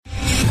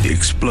The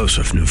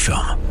explosive new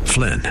film,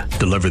 Flynn,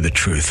 deliver the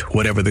truth,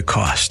 whatever the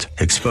cost,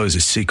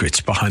 exposes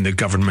secrets behind the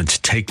government's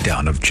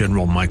takedown of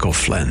General Michael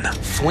Flynn.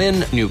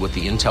 Flynn knew what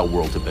the intel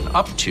world had been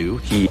up to.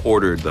 He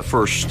ordered the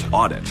first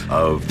audit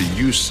of the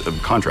use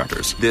of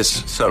contractors.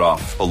 This set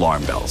off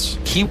alarm bells.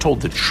 He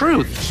told the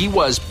truth. He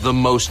was the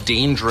most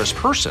dangerous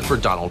person for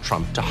Donald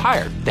Trump to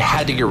hire. They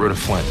had to get rid of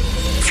Flynn.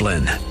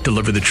 Flynn,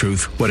 deliver the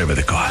truth, whatever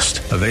the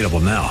cost. Available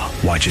now.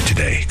 Watch it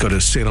today. Go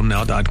to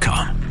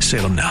salemnow.com.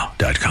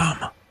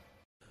 salemnow.com.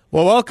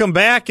 Well, welcome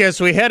back.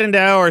 As we head into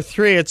Hour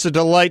 3, it's a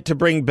delight to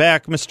bring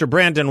back Mr.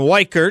 Brandon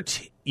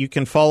Weichert. You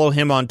can follow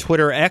him on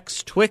Twitter,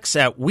 X, Twix,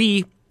 at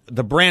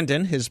the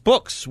Brandon. His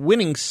books,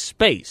 Winning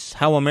Space,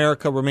 How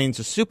America Remains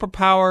a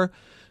Superpower,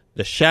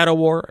 The Shadow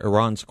War,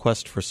 Iran's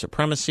Quest for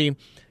Supremacy,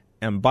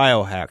 and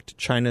Biohacked,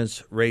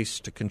 China's Race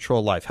to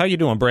Control Life. How you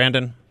doing,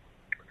 Brandon?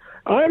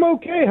 I'm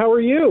okay. How are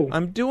you?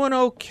 I'm doing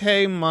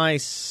okay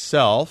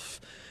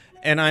myself.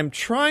 And I'm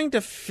trying to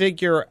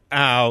figure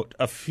out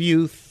a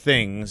few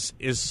things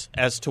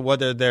as to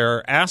whether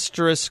they're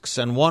asterisks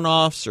and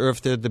one-offs or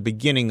if they're the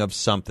beginning of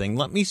something.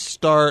 Let me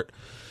start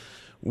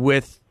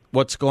with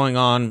what's going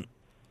on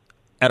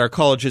at our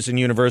colleges and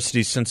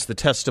universities since the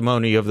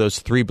testimony of those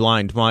 3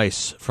 blind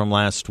mice from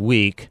last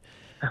week,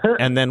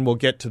 and then we'll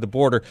get to the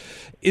border.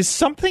 Is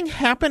something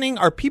happening?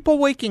 Are people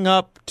waking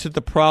up to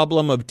the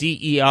problem of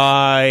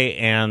DEI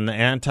and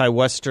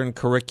anti-Western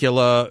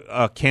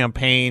curricula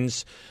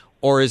campaigns?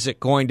 Or is it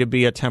going to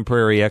be a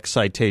temporary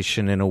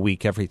excitation in a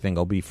week? Everything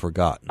will be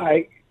forgotten.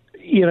 I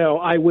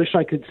wish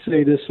I could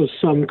say this was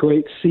some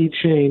great sea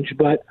change,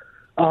 but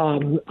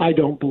I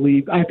don't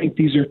believe. I think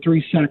these are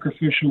 3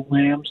 sacrificial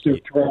lambs they're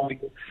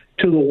throwing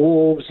to the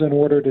wolves in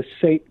order to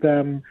sate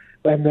them,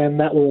 and then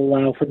that will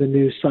allow for the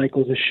news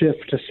cycle to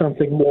shift to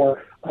something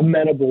more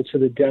amenable to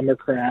the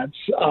Democrats.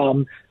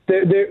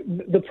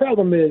 The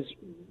problem is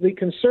the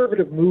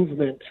conservative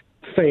movement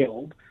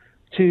failed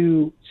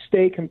to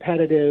stay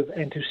competitive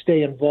and to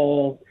stay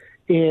involved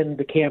in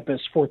the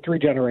campus for 3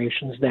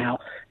 generations now.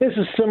 This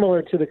is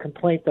similar to the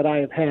complaint that I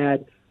have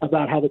had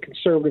about how the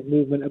conservative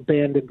movement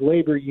abandoned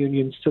labor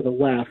unions to the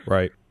left.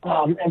 Right.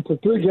 And for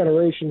 3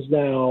 generations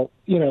now,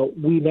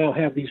 we now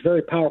have these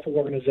very powerful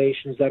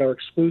organizations that are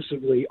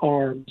exclusively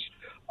arms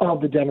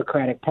of the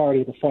Democratic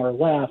Party, the far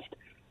left.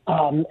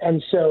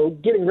 And so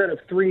getting rid of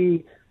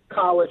 3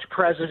 college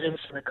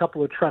presidents and a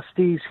couple of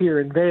trustees here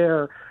and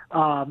there,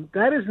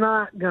 that is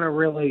not going to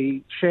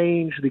really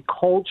change the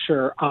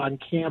culture on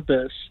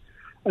campus.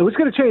 And what's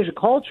going to change the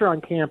culture on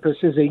campus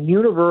is a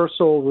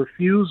universal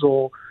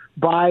refusal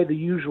by the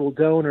usual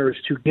donors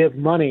to give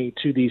money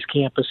to these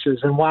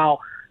campuses. And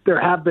while there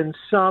have been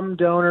some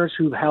donors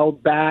who've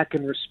held back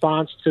in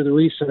response to the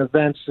recent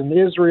events in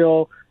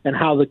Israel and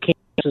how the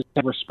campuses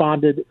have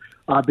responded,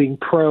 being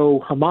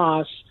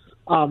pro-Hamas,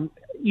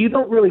 you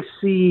don't really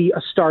see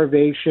a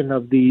starvation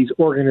of these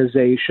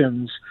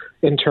organizations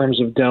in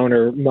terms of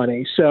donor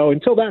money. So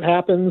until that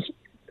happens,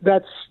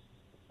 this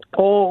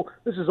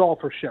is all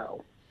for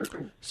show.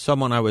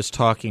 Someone I was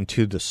talking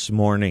to this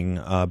morning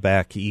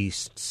back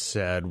east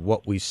said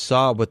what we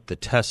saw with the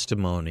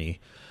testimony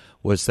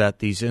was that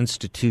these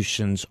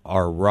institutions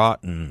are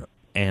rotten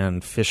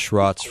and fish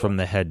rots from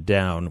the head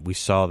down. We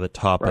saw the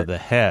top of the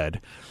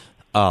head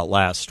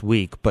last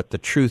week, but the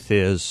truth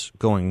is,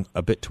 going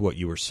a bit to what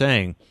you were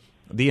saying,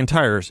 the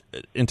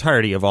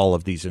entirety of all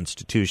of these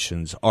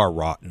institutions are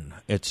rotten.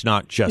 It's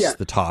not just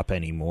the top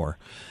anymore.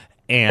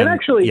 And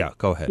actually,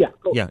 go ahead.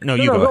 Go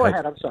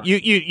ahead. I'm sorry.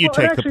 You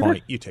take the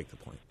point. You take the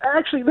point.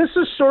 Actually, this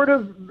is sort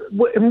of,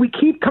 and we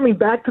keep coming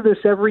back to this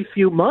every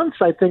few months.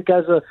 I think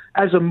as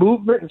a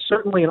movement, and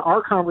certainly in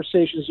our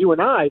conversations, you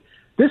and I,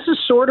 this is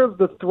sort of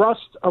the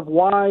thrust of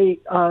why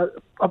a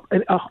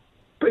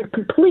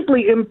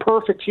completely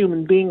imperfect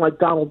human being like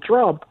Donald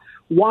Trump,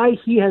 why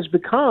he has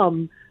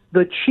become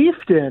the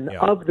chieftain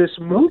of this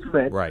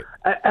movement, right.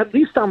 At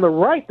least on the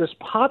right, this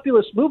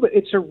populist movement.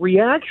 It's a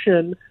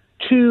reaction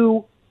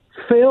to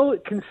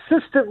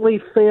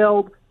consistently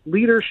failed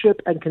leadership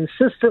and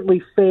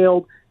consistently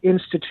failed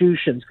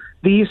institutions.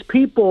 These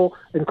people,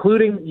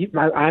 including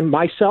I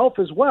myself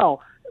as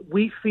well,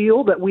 we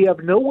feel that we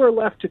have nowhere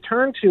left to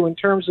turn to in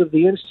terms of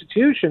the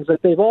institutions,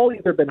 that they've all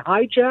either been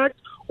hijacked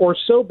or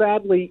so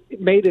badly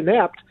made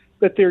inept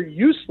that they're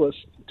useless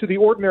to the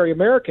ordinary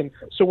American.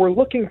 So we're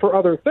looking for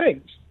other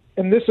things.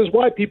 And this is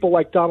why people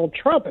like Donald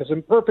Trump, as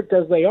imperfect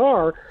as they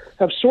are,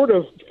 have sort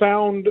of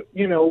found,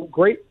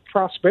 great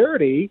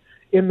prosperity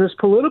in this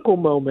political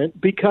moment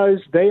because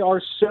they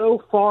are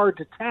so far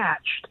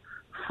detached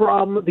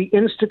from the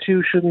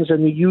institutions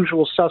and the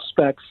usual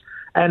suspects.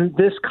 And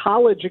this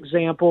college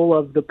example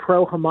of the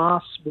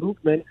pro-Hamas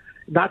movement,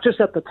 not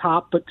just at the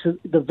top, but to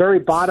the very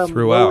bottom,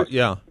 throughout,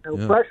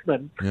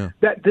 freshmen,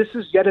 that this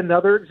is yet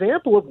another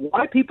example of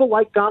why people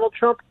like Donald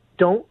Trump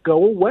don't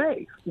go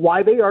away,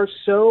 why they are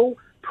so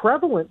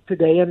prevalent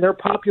today, and their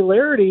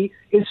popularity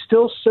is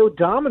still so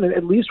dominant,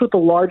 at least with a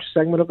large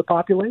segment of the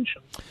population.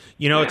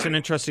 It's an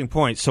interesting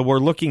point. So we're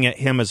looking at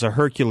him as a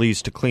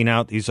Hercules to clean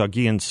out these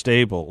Augean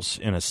stables,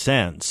 in a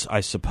sense,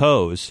 I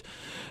suppose.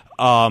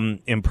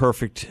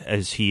 imperfect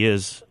as he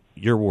is,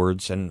 your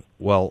words, and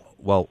well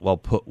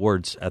put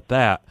words at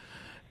that.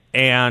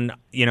 And,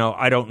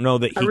 I don't know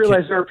that he I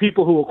realize there are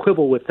people who will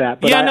quibble with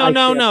that. But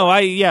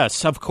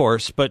yes, of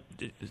course. But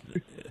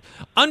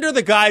under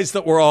the guise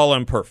that we're all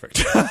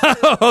imperfect.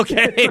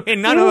 Okay?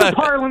 None of us,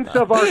 parlance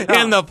of our time.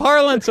 In the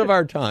parlance of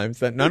our times,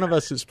 that none of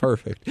us is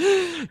perfect.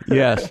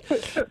 Yes.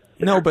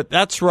 No, but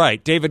that's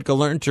right. David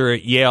Galerner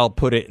at Yale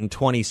put it in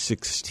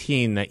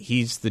 2016 that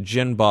he's the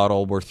gin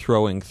bottle we're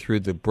throwing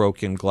through the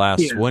broken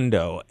glass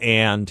window.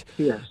 And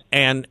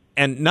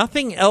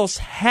nothing else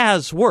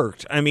has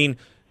worked. I mean,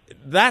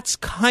 that's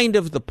kind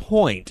of the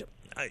point.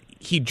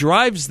 He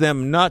drives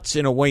them nuts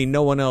in a way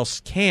no one else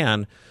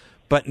can,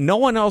 but no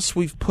one else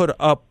we've put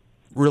up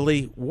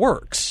really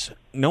works.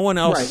 No one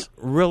else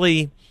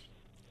really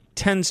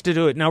tends to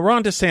do it. Now,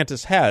 Ron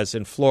DeSantis has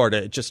in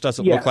Florida. It just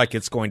doesn't look like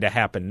it's going to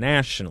happen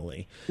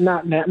nationally.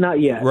 Not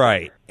yet.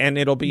 Right. And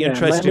it'll be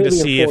interesting to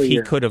see if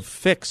he could have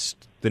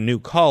fixed the new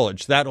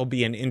college. That'll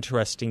be an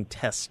interesting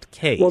test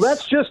case. Well,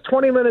 that's just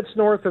 20 minutes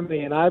north of me,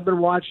 and I've been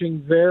watching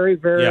very,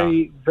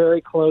 very, very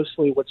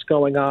closely what's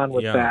going on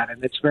with that,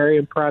 and it's very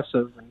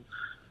impressive. And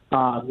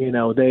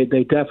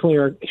they definitely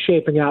are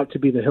shaping out to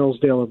be the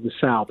Hillsdale of the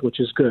South, which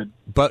is good.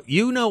 But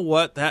you know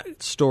what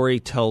that story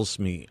tells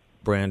me,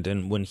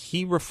 Brandon? When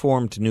he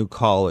reformed New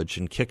College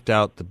and kicked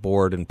out the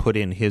board and put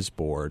in his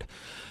board,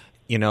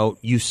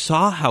 you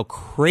saw how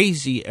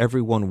crazy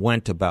everyone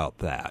went about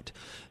that.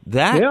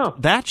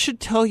 That should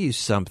tell you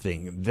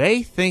something.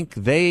 They think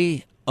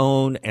they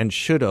own and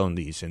should own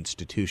these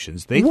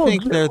institutions. They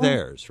think they're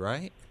theirs,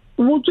 right?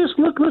 Well, just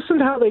listen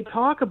to how they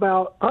talk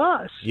about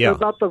us,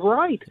 about the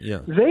right. Yeah.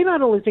 They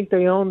not only think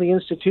they own the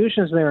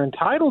institutions and they're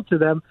entitled to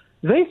them,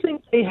 they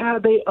think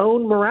they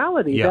own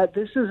morality, that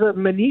this is a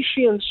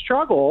Manichean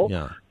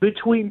struggle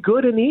between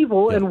good and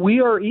evil, and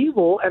we are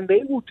evil, and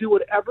they will do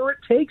whatever it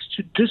takes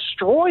to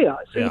destroy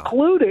us,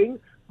 including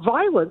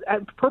violent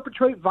and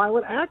perpetrate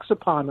violent acts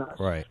upon us,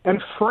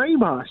 and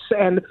frame us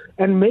and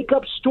make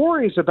up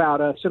stories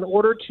about us in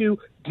order to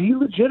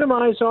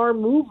delegitimize our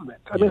movement.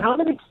 I mean, how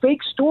many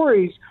fake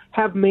stories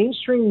have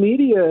mainstream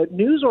media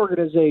news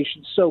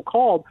organizations,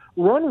 so-called,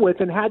 run with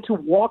and had to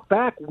walk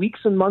back weeks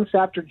and months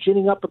after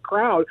ginning up a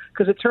crowd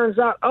because it turns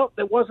out,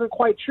 that wasn't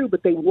quite true,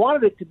 but they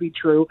wanted it to be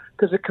true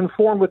because it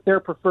conformed with their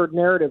preferred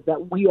narrative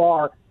that we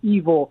are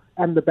evil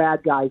and the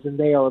bad guys, and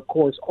they are, of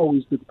course,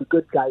 always the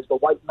good guys, the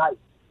white knight.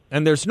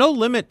 And there's no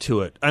limit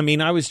to it. I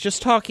mean, I was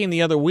just talking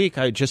the other week,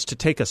 just to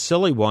take a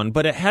silly one,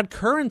 but it had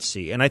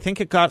currency, and I think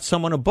it got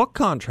someone a book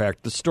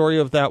contract. The story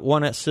of that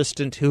one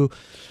assistant who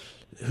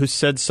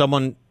said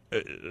someone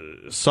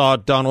saw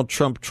Donald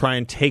Trump try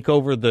and take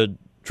over the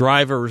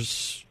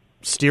driver's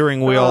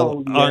steering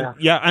wheel.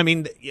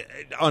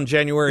 On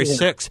January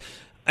 6th.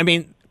 I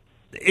mean,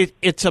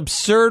 it's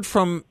absurd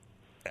from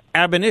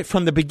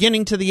the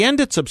beginning to the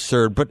end. It's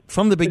absurd, but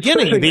from the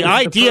beginning, the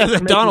idea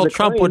that Donald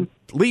Trump would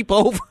leap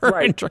over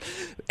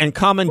and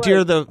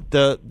commandeer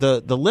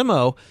the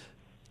limo,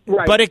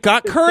 but it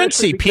got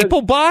currency.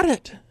 People bought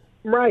it.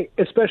 Right,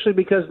 especially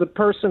because the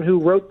person who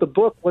wrote the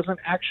book wasn't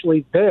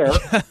actually there.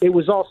 It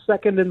was all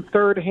second and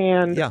third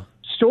hand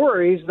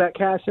stories that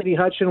Cassidy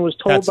Hutchin was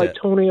told by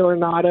Tony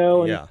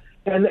Ornato.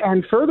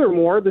 And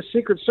furthermore, the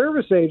Secret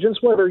Service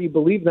agents, whether you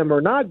believe them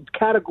or not,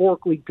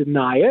 categorically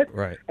deny it.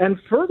 Right. And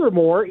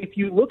furthermore, if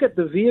you look at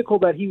the vehicle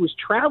that he was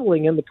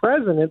traveling in, the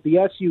president, the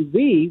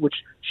SUV, which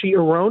she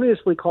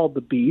erroneously called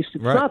the Beast,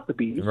 it's not the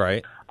Beast.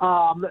 Right.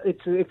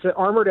 It's an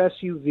armored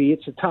SUV.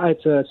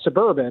 It's a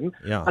Suburban.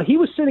 Yeah. He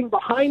was sitting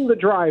behind the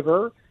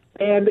driver.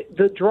 And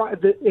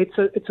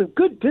it's a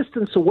good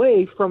distance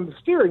away from the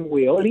steering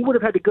wheel, and he would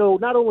have had to go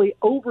not only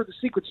over the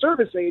Secret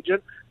Service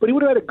agent, but he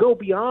would have had to go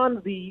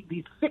beyond the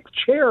thick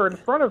chair in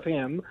front of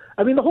him.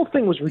 I mean, the whole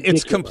thing was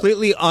ridiculous. It's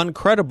completely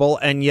uncredible,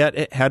 and yet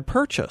it had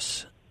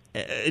purchase.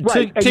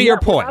 To your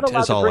point,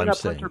 is all I'm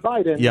saying. Hunter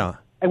Biden,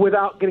 and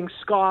without getting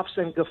scoffs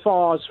and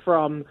guffaws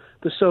from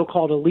the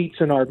so-called elites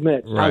in our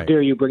midst. How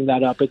dare you bring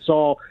that up? It's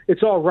all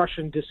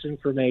Russian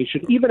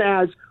disinformation, even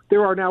as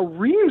there are now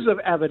reams of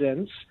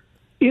evidence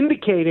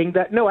indicating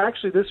that, no,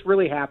 actually this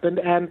really happened.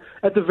 And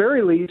at the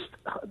very least,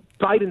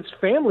 Biden's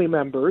family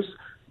members,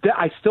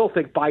 I still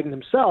think Biden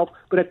himself,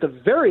 but at the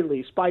very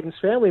least, Biden's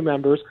family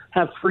members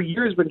have for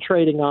years been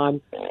trading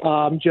on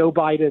Joe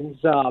Biden's,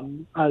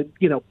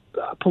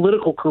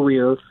 political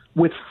career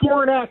with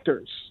foreign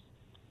actors.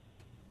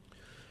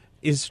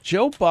 Is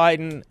Joe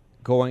Biden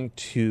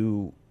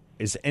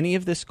is any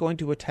of this going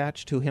to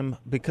attach to him?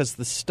 Because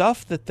the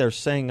stuff that they're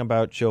saying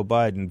about Joe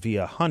Biden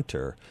via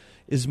Hunter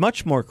is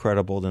much more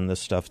credible than the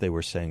stuff they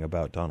were saying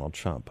about Donald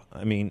Trump.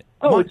 I mean,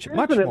 it's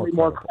infinitely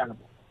more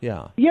credible.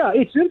 Yeah,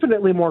 it's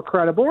infinitely more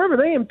credible.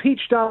 Remember, they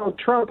impeached Donald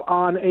Trump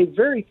on a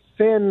very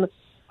thin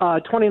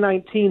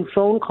 2019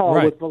 phone call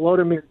with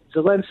Volodymyr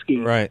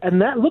Zelensky. Right. And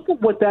look at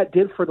what that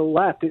did for the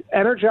left. It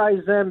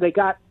energized them. They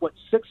got,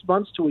 6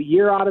 months to a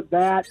year out of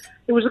that.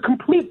 It was a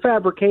complete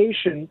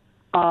fabrication.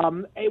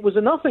 It was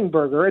a nothing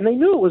burger, and they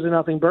knew it was a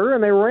nothing burger,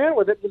 and they ran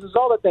with it. This is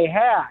all that they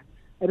had.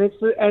 And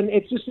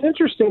it's just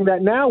interesting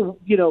that now,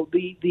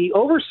 the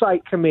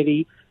Oversight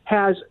Committee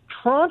has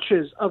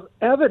tranches of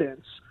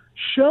evidence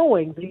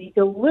showing the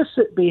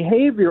illicit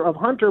behavior of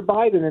Hunter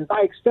Biden and,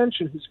 by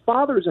extension, his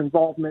father's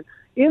involvement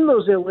in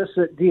those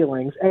illicit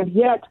dealings. And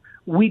yet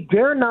we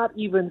dare not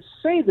even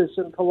say this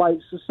in polite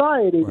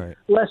society, right,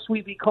 lest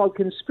we be called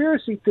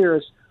conspiracy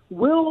theorists.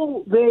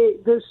 Will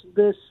this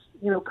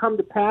come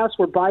to pass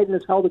where Biden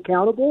is held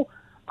accountable?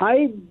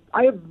 I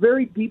have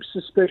very deep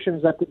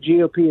suspicions that the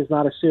GOP is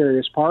not a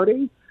serious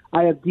party.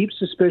 I have deep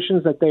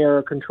suspicions that they are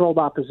a controlled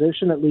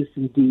opposition, at least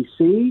in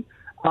D.C.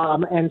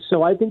 And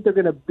so I think they're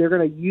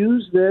going to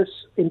use this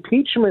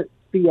impeachment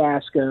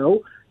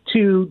fiasco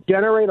to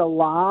generate a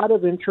lot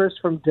of interest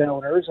from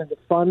donors and to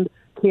fund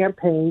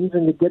campaigns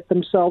and to get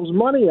themselves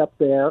money up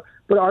there.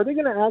 But are they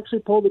going to actually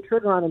pull the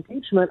trigger on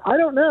impeachment? I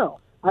don't know.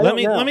 Let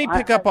me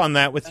pick up on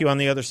that with you on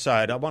the other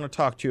side. I want to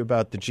talk to you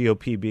about the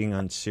GOP being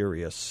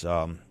unserious.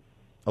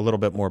 A little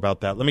bit more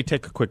about that. Let me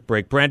take a quick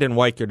break. Brandon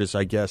Weichert is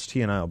our guest.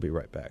 He and I will be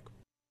right back.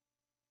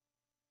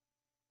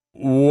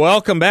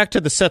 Welcome back to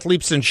the Seth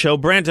Leibsohn Show.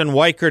 Brandon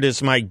Weichert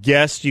is my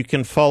guest. You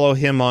can follow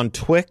him on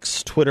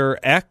Twitter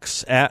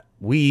X at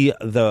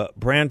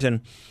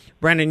 @WeTheBrandon.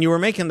 Brandon, you were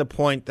making the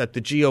point that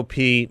the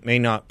GOP may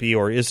not be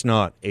or is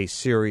not a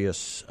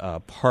serious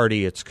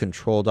party. It's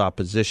controlled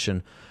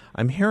opposition.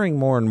 I'm hearing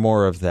more and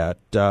more of that.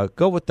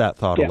 Go with that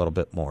thought a little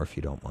bit more, if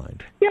you don't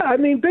mind. Yeah, I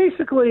mean,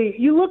 basically,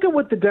 you look at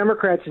what the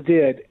Democrats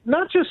did,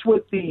 not just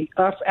with the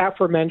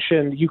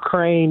aforementioned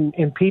Ukraine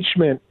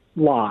impeachment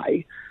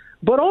lie,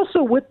 but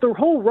also with the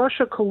whole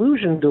Russia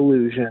collusion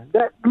delusion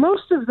that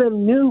most of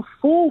them knew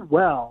full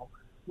well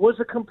was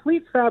a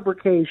complete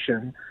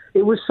fabrication.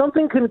 It was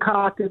something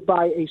concocted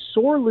by a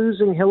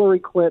sore-losing Hillary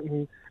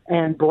Clinton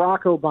and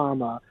Barack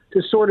Obama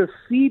to sort of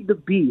feed the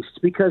beast,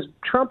 because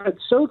Trump had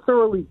so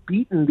thoroughly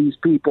beaten these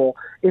people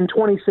in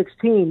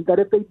 2016 that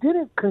if they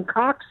didn't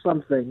concoct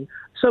some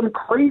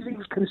crazy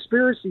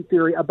conspiracy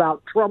theory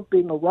about Trump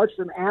being a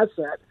Russian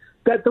asset,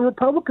 that the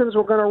Republicans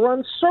were going to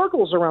run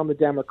circles around the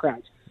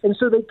Democrats. And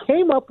so they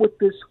came up with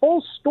this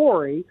whole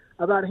story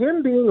about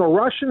him being a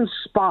Russian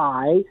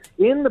spy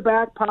in the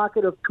back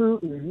pocket of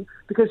Putin,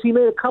 because he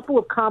made a couple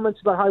of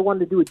comments about how he wanted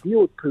to do a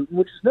deal with Putin,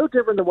 which is no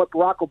different than what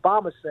Barack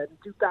Obama said in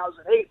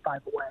 2008, by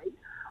the way.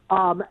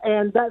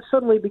 And that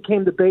suddenly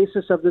became the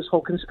basis of this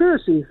whole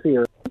conspiracy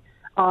theory,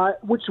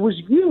 which was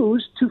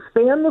used to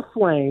fan the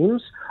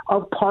flames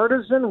of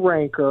partisan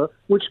rancor,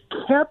 which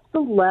kept the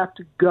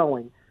left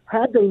going.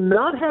 Had they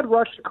not had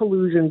Russia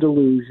collusion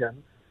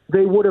delusion,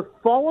 they would have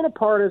fallen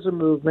apart as a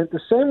movement the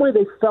same way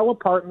they fell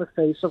apart in the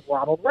face of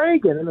Ronald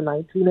Reagan in the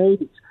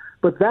 1980s.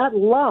 But that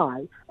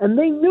lie, and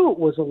they knew it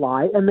was a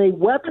lie, and they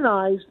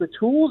weaponized the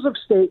tools of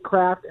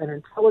statecraft and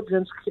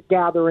intelligence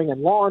gathering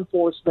and law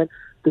enforcement.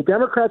 The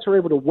Democrats were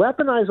able to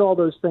weaponize all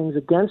those things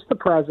against the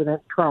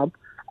president, Trump,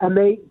 and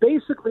they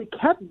basically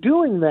kept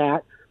doing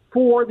that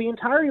for the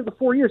entirety of the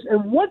 4 years.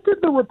 And what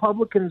did the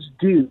Republicans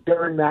do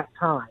during that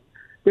time?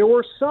 There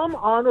were some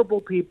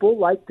honorable people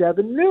like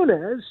Devin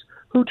Nunes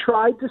who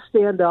tried to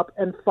stand up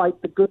and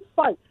fight the good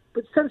fight.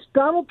 But since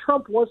Donald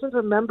Trump wasn't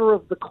a member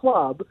of the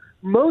club,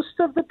 most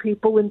of the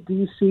people in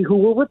D.C. who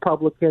were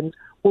Republicans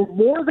were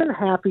more than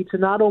happy to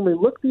not only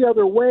look the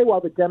other way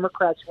while the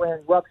Democrats ran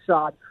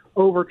roughshod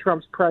over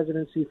Trump's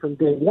presidency from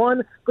day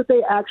one, but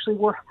they actually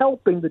were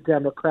helping the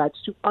Democrats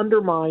to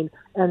undermine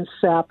and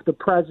sap the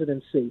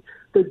presidency.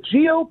 The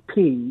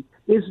GOP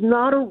is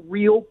not a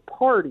real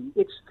party.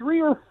 It's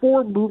 3 or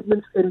 4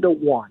 movements into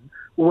one.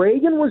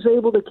 Reagan was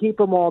able to keep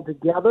them all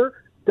together.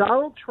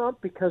 Donald Trump,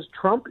 because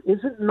Trump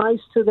isn't nice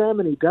to them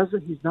and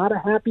he's not a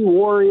happy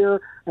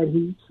warrior,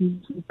 and he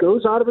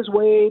goes out of his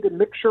way to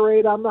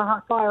micturate on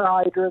the fire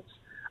hydrants.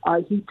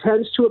 He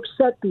tends to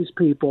upset these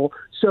people,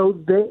 so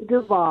they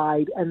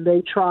divide and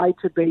they try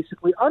to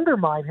basically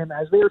undermine him,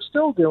 as they are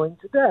still doing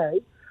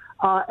today.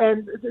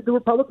 And the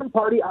Republican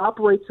Party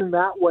operates in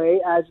that way,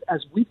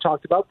 as we've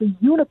talked about, the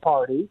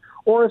uniparty,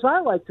 or as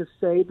I like to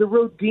say, the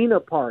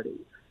Rodina Party.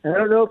 And I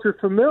don't know if you're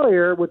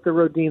familiar with the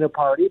Rodina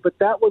Party, but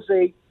that was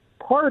a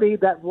party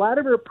that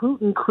Vladimir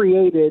Putin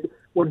created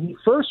when he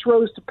first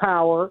rose to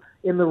power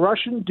in the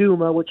Russian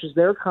Duma, which is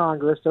their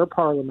Congress, their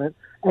parliament.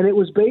 And it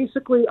was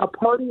basically a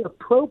party of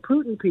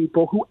pro-Putin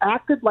people who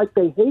acted like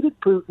they hated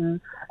Putin,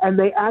 and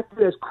they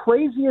acted as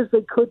crazy as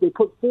they could. They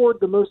put forward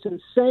the most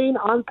insane,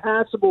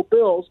 unpassable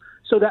bills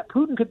so that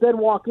Putin could then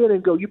walk in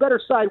and go, you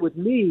better side with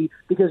me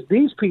because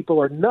these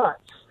people are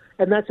nuts.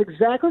 And that's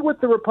exactly what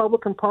the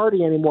Republican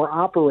Party anymore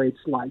operates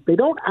like. They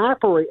don't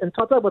operate, and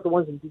talk about the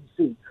ones in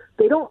D.C.,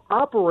 they don't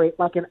operate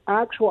like an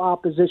actual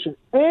opposition.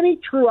 Any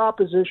true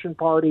opposition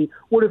party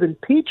would have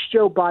impeached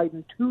Joe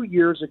Biden 2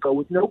 years ago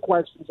with no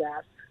questions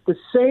asked, the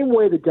same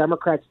way the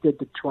Democrats did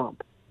to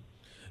Trump.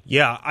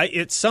 Yeah,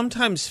 it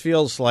sometimes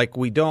feels like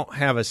we don't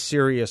have a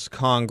serious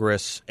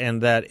Congress,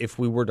 and that if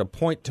we were to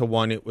point to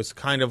one, it was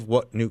kind of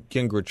what Newt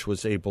Gingrich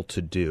was able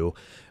to do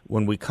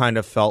when we kind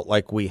of felt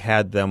like we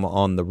had them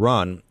on the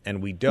run,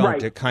 and we don't.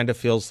 Right. It kind of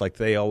feels like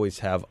they always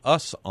have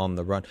us on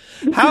the run.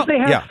 Because they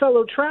have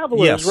fellow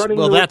travelers running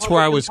well, the that's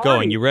where I was Party,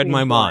 going. You read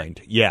my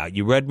mind. Yeah,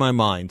 you read my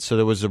mind. So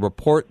there was a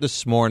report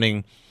this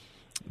morning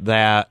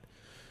that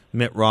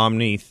Mitt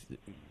Romney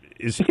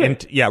you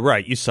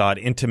saw it,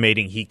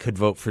 intimating he could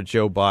vote for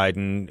Joe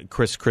Biden.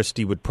 Chris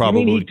Christie would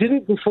probably. You mean he did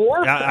it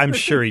before? I'm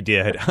sure he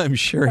did.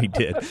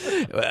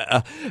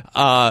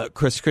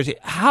 Chris Christie.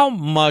 How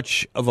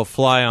much of a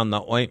fly on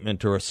the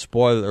ointment or a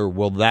spoiler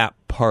will that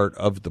part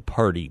of the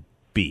party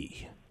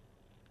be?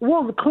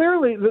 Well,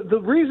 clearly, the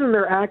reason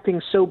they're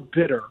acting so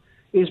bitter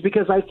is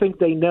because I think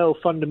they know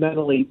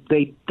fundamentally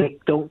they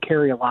don't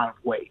carry a lot of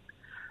weight.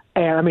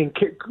 And I mean,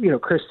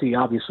 Christie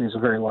obviously is a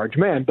very large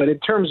man, but in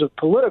terms of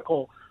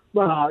political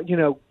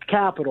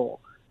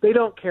capital, they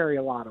don't carry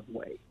a lot of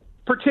weight,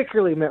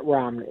 particularly Mitt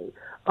Romney.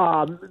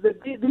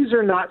 These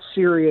are not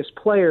serious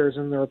players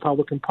in the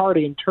Republican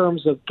Party in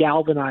terms of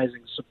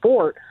galvanizing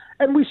support.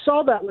 And we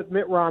saw that with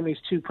Mitt Romney's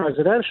 2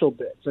 presidential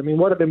bids. I mean,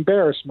 what an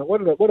embarrassment.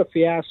 What a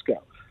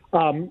fiasco.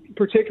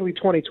 Particularly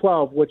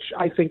 2012, which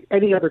I think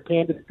any other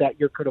candidate that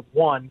year could have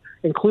won,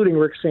 including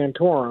Rick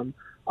Santorum.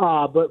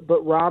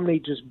 But Romney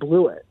just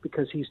blew it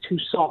because he's too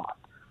soft.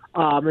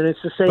 And it's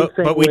the same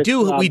thing. But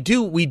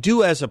we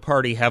do as a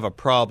party have a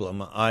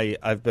problem.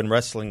 I've been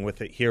wrestling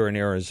with it here in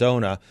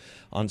Arizona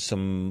on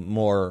some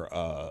more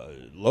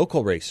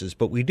local races,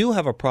 but we do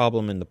have a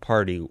problem in the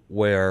party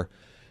where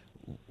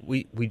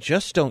we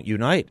just don't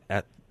unite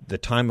at the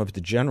time of the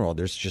general.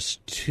 There's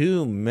just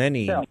too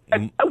many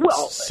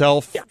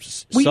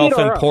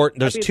self-important.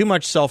 There's too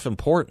much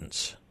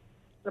self-importance.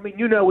 I mean,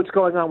 what's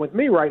going on with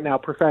me right now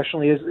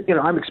professionally is,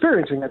 I'm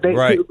experiencing that.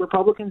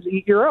 Republicans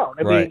eat your own.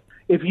 I mean,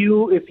 if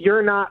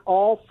you're not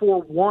all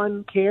for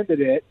one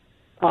candidate,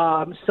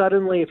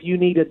 suddenly if you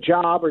need a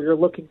job or you're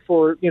looking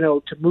for,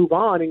 to move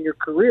on in your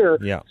career,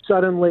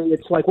 suddenly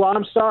it's like, well,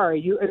 I'm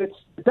sorry.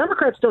 The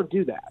Democrats don't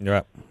do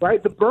that.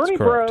 Right? The Bernie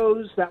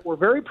bros that were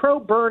very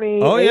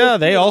pro-Bernie. Oh, yeah.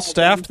 They all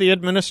staffed the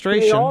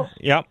administration.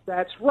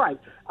 That's right.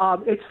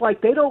 It's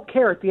like they don't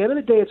care. At the end of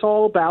the day, it's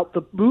all about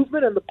the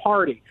movement and the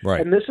party. Right.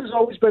 And this has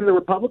always been the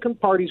Republican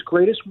Party's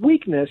greatest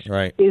weakness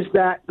is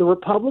that the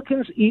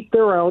Republicans eat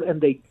their own and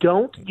they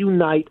don't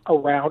unite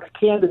around a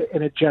candidate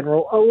in a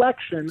general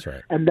election. That's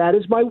right. And that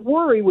is my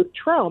worry with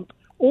Trump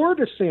or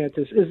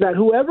DeSantis, is that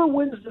whoever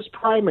wins this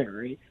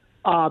primary,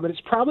 and it's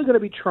probably going to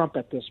be Trump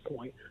at this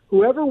point,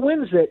 whoever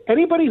wins it,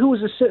 anybody who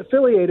is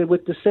affiliated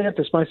with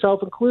DeSantis,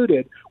 myself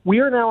included, we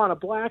are now on a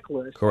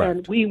blacklist. Correct.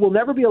 And we will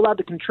never be allowed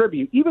to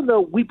contribute, even though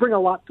we bring a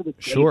lot to the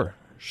table.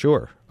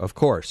 Sure, of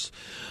course.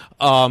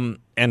 And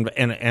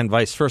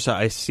vice versa.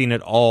 I've seen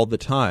it all the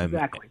time.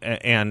 Exactly.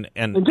 And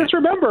just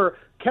remember,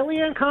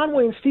 Kellyanne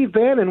Conway and Steve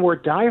Bannon were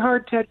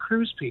diehard Ted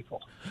Cruz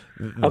people.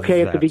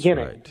 Okay, at the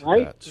beginning,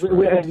 right?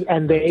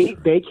 And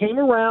they came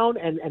around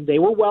and they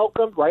were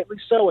welcomed, rightly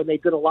so, and they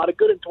did a lot of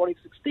good in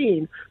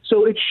 2016.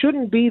 So it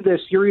shouldn't be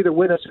this you're either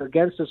with us or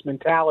against us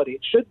mentality.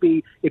 It should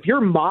be, if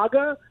you're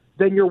MAGA,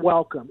 then you're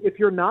welcome. If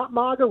you're not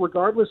MAGA,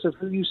 regardless of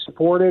who you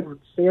supported,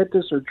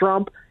 DeSantis or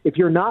Trump, if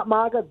you're not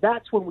MAGA,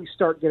 that's when we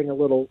start getting a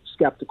little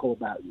skeptical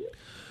about you.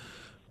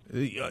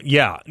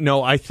 Yeah,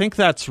 no, I think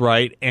that's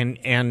right,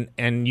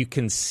 and you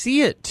can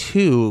see it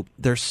too.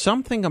 There's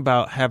something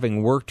about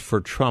having worked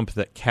for Trump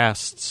that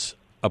casts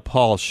a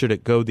pall should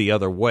it go the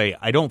other way.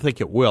 I don't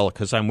think it will,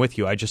 because I'm with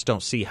you. I just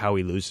don't see how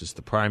he loses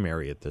the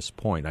primary at this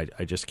point.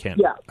 I just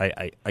can't. Yeah.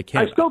 I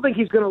can't. I still think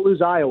he's going to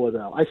lose Iowa,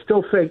 though. I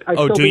still think.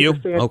 Do you?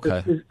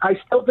 Okay. I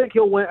still think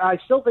he'll win. I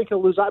still think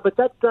he'll lose Iowa, but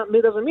that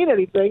doesn't mean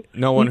anything.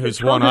 No one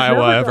who's won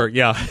Iowa ever.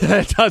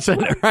 It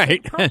doesn't.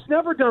 Right. Trump's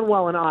never done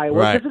well in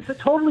Iowa because it's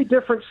a totally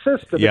different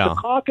system. Yeah. It's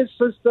a caucus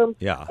system.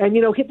 Yeah. And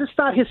it's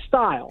not his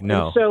style.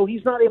 No. And so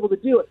he's not able to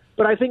do it.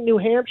 But I think New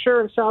Hampshire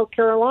and South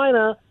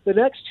Carolina, the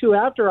next two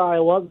after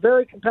Iowa,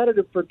 very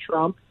competitive for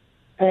Trump.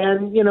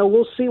 And,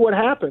 we'll see what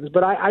happens.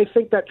 But I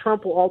think that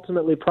Trump will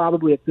ultimately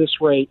probably at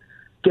this rate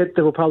get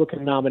the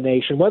Republican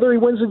nomination. Whether he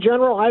wins the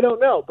general, I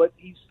don't know. But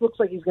he looks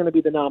like he's going to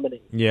be the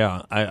nominee.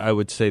 Yeah, I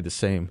would say the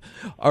same.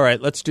 All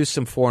right, let's do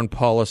some foreign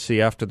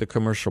policy after the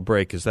commercial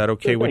break. Is that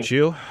okay with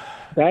you?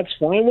 That's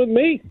fine with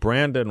me.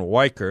 Brandon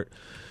Weichert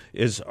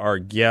is our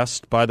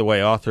guest. By the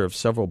way, author of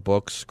several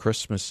books.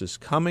 Christmas is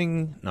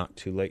Coming, Not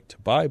Too Late to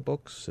Buy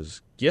Books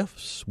as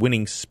Gifts,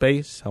 Winning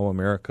Space, How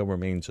America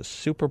Remains a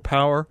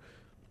Superpower,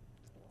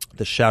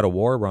 The Shadow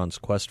War, Iran's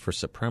Quest for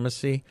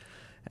Supremacy,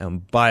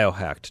 and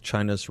Biohacked,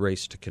 China's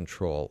Race to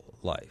Control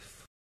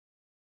Life.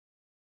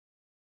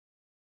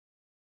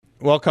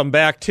 Welcome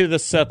back to the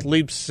Seth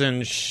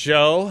Leibson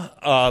Show.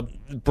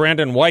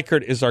 Brandon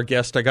Weichert is our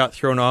guest. I got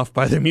thrown off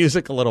by the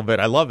music a little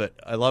bit. I love it.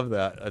 I love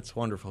that. That's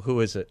wonderful.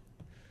 Who is it?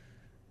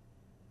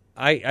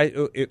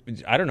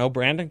 I don't know,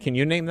 Brandon. Can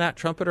you name that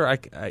trumpeter?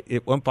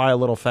 It went by a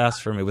little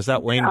fast for me. Was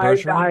that Wayne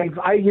Bergeron?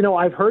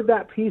 I've heard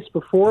that piece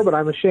before, but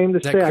I'm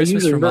ashamed to say I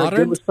usually very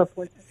good with stuff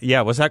like that.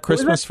 Yeah, was that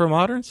Christmas for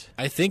Moderns?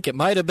 I think it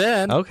might have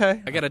been.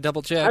 Okay, I got to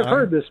double check. I've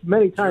heard this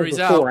many times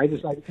before.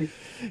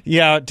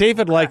 Yeah,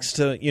 David likes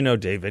to.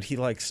 David. He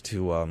likes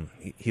to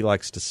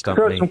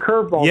stump me. Some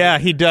curveballs. Yeah,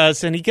 he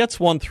does, and he gets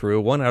one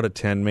through, 1 out of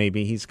 10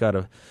 maybe. He's got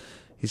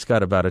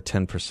about a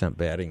 10%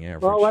 batting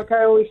average. Well, like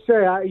I always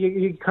say,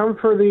 you come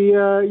for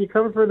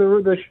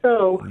the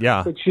show,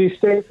 yeah, but you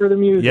stay for the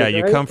music. Yeah,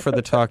 you right? come for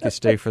the talk, you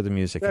stay for the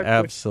music.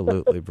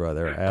 Absolutely,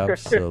 brother.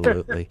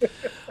 Absolutely.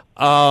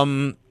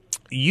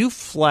 You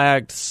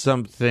flagged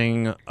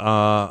something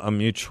a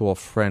mutual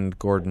friend,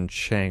 Gordon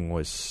Chang,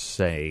 was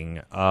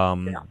saying.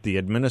 The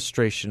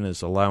administration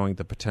is allowing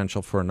the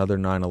potential for another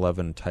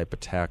 9/11 type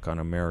attack on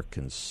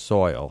American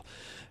soil.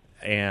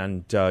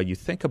 And you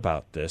think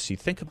about this. You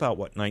think about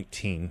what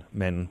 19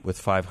 men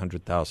with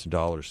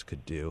 $500,000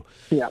 could do.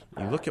 Yeah.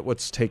 You look at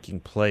what's taking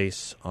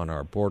place on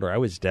our border. I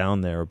was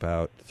down there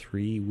about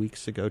 3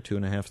 weeks ago,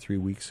 2.5, 3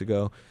 weeks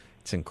ago.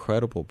 It's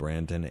incredible,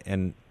 Brandon.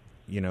 And,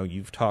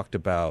 you've talked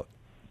about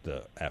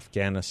the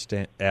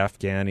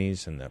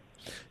Afghanis and the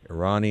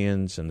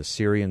Iranians and the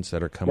Syrians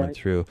that are coming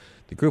through.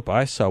 The group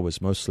I saw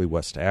was mostly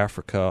West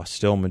Africa,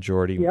 still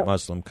majority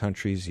Muslim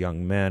countries,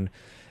 young men.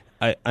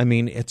 I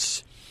mean,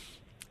 it's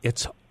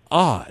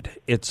odd.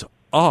 It's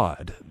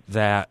odd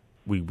that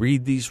we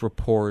read these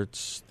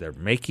reports. They're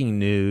making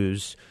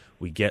news.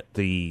 We get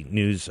the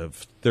news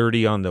of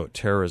 30 on the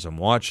terrorism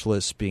watch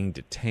list being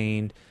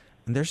detained.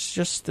 And there's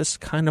just this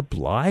kind of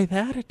blithe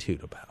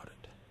attitude about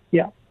it.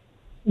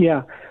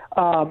 Yeah.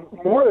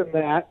 More than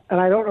that,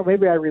 and I don't know,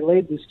 maybe I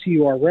relayed this to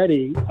you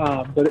already,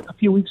 but a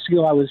few weeks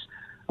ago I was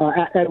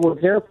at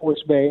Edwards Air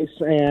Force Base,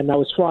 and I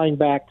was flying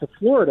back to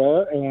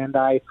Florida, and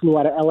I flew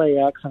out of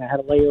LAX, and I had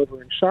a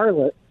layover in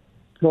Charlotte,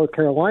 North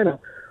Carolina.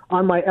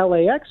 On my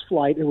LAX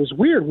flight, it was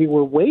weird. We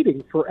were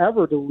waiting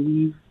forever to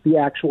leave the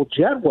actual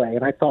jetway,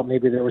 and I thought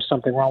maybe there was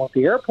something wrong with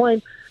the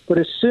airplane. But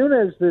as soon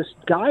as this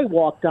guy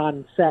walked on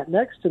and sat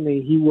next to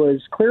me, he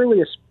was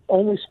clearly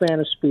only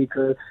Spanish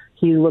speaker.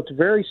 He looked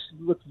very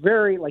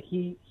like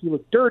he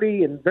looked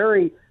dirty and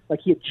very like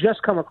he had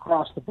just come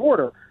across the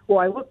border. Well,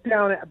 I looked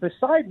down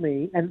beside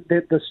me, and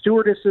the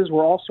stewardesses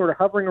were all sort of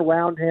hovering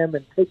around him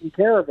and taking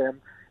care of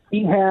him.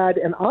 He had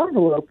an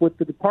envelope with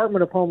the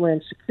Department of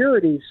Homeland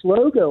Security's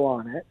logo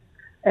on it,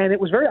 and it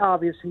was very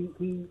obvious he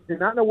did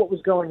not know what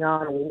was going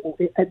on.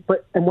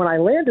 And when I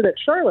landed at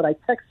Charlotte, I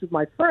texted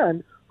my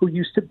friend who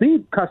used to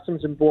be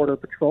Customs and Border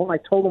Patrol, and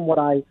I told him what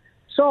I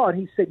saw, and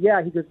he said, he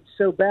goes, it's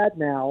so bad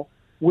now.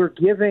 We're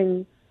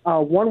giving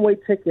one-way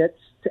tickets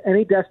to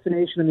any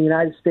destination in the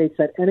United States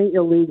that any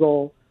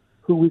illegal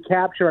who we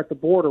capture at the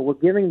border. We're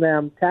giving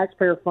them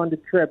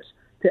taxpayer-funded trips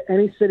to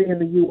any city in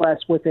the U.S.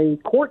 with a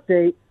court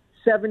date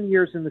 7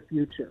 years in the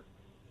future.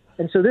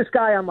 And so this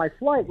guy on my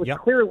flight was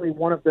clearly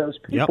one of those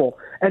people.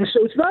 And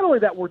so it's not only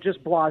that we're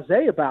just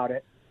blasé about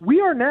it.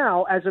 We are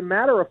now, as a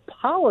matter of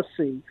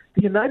policy,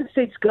 the United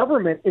States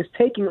government is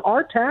taking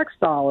our tax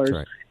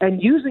dollars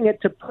and using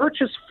it to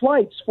purchase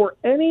flights for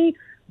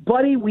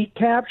anybody we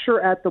capture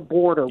at the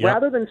border.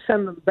 Rather than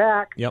send them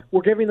back,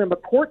 we're giving them a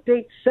court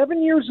date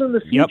 7 years in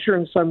the future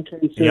in some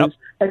cases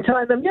and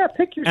telling them,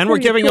 pick your And we're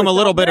giving them a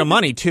little bit of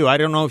money, too. I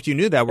don't know if you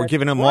knew that. We're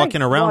giving them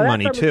walking around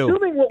money, too. I'm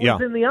assuming what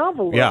was in the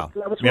envelope.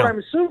 That was what I'm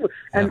assuming.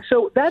 And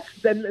so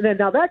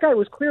now that guy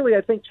was clearly,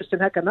 I think, just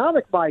an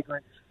economic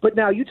migrant. But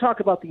now you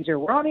talk about these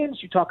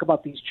Iranians, you talk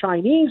about these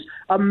Chinese.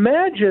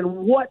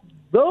 Imagine what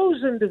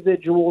those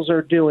individuals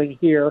are doing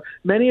here.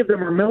 Many of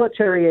them are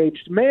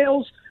military-aged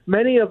males.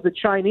 Many of the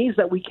Chinese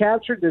that we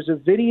captured, there's a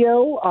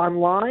video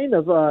online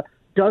of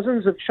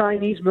dozens of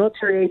Chinese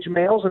military-aged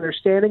males, and they're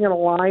standing in a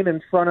line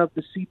in front of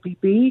the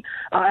CPB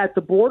at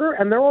the border,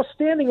 and they're all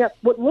standing at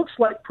what looks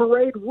like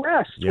parade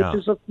rest, which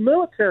is a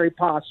military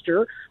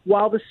posture,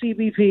 while the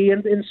CBP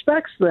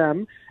inspects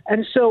them.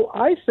 And so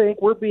I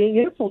think we're being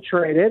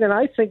infiltrated, and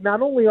I think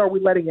not only are we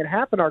letting it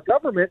happen, our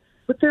government,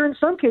 but they're in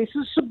some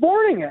cases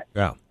suborning it.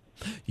 Yeah.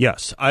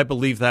 Yes, I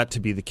believe that to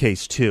be the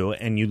case, too.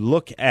 And you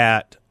look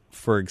at,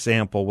 for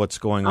example, what's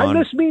going on. I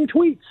miss mean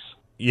tweets.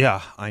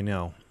 Yeah, I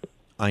know.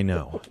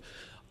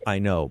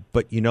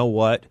 But you know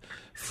what?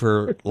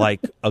 For like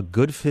a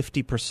good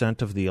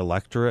 50% of the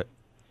electorate,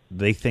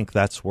 they think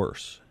that's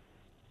worse.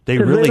 They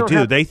really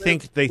do. They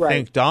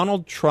think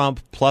Donald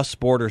Trump plus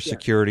border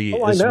security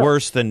is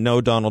worse than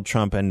no Donald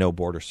Trump and no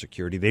border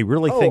security. They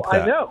really think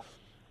that. I know.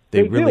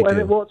 They really do.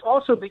 And it's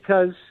also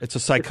because it's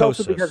a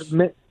psychosis.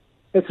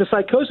 It's a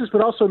psychosis, but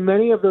also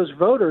many of those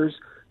voters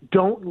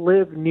don't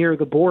live near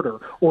the border.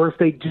 Or if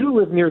they do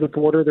live near the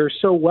border, they're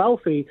so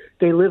wealthy,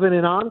 they live in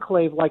an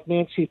enclave like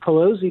Nancy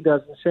Pelosi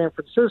does in San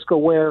Francisco,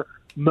 where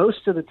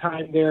most of the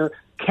time they're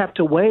kept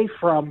away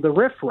from the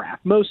riffraff,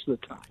 most of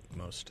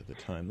the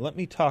time. Let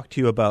me talk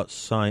to you about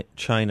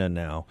China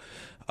now.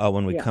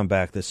 When we come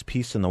back, this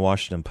piece in the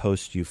Washington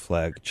Post you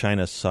flagged,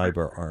 China's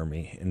cyber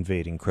army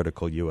invading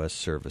critical U.S.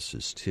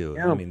 services, too.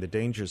 I mean, the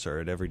dangers are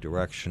at every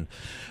direction.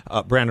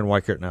 Brandon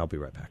Weichert, and I'll be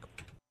right back.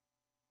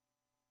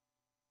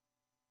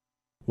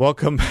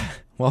 Welcome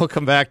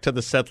back to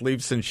the Seth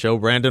Leibsohn Show.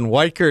 Brandon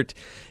Weichert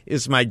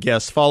is my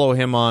guest. Follow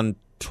him on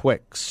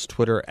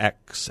Twitter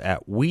X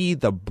at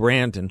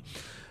 @WeTheBrandon.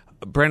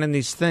 Brandon,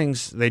 these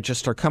things, they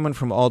just are coming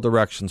from all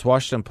directions.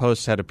 Washington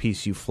Post had a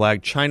piece you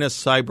flagged. China's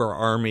cyber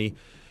army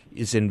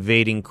is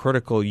invading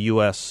critical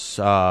U.S.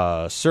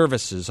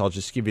 services. I'll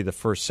just give you the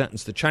first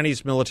sentence. The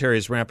Chinese military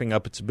is ramping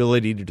up its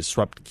ability to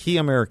disrupt key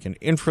American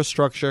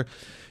infrastructure,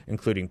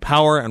 including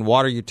power and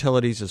water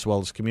utilities, as well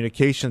as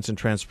communications and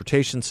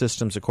transportation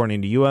systems,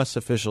 according to U.S.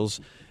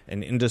 officials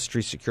and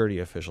industry security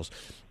officials.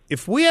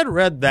 If we had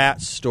read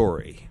that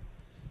story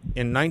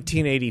in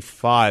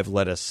 1985,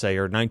 let us say,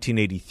 or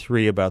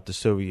 1983 about the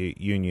Soviet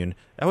Union,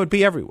 that would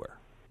be everywhere.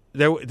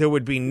 There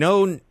would be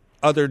no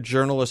other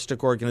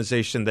journalistic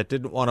organization that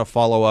didn't want to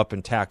follow up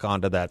and tack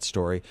onto that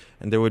story,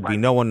 and there would be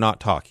no one not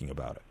talking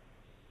about it.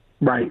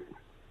 Right.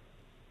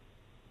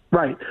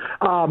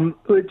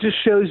 It just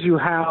shows you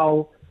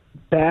how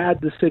bad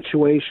the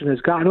situation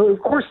has gotten. Of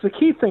course, the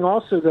key thing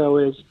also, though,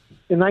 is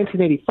in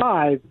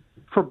 1985,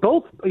 for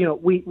both,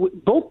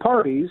 both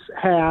parties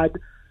had,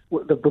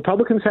 the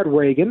Republicans had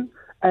Reagan,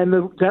 and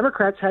the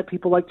Democrats had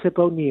people like Tip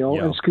O'Neill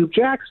and Scoop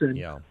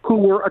Jackson, who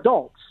were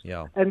adults.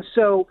 And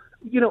so,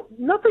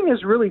 nothing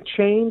has really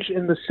changed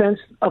in the sense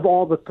of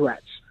all the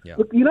threats.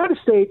 The United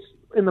States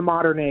in the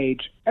modern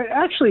age,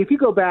 actually, if you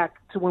go back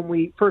to when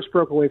we first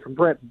broke away from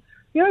Britain,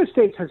 the United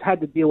States has had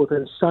to deal with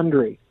a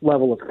sundry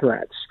level of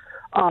threats.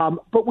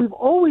 But we've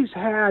always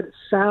had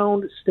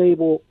sound,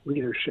 stable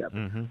leadership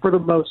for the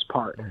most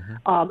part.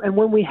 And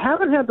when we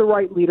haven't had the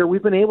right leader,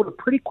 we've been able to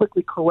pretty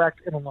quickly correct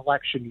in an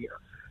election year.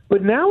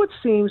 But now it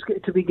seems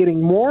to be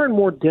getting more and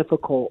more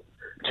difficult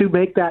to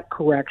make that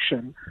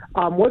correction.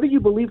 Whether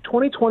you believe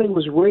 2020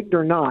 was rigged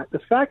or not, the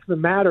fact of the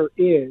matter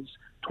is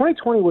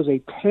 2020 was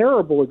a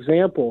terrible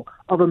example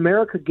of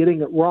America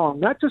getting it wrong,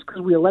 not just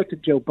because we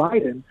elected Joe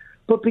Biden,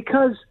 but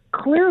because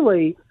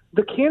clearly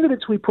the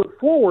candidates we put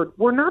forward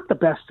were not the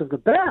best of the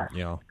best.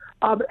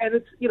 And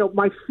it's,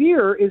 my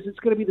fear is it's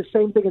going to be the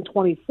same thing in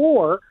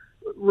 24.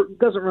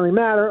 Doesn't really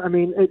matter. I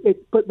mean,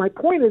 but my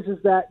point is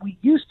that we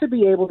used to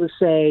be able to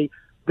say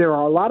there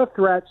are a lot of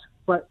threats,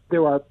 but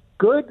there are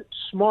good,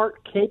 smart,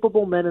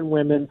 capable men and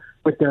women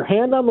with their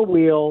hand on the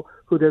wheel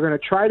who they're going to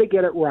try to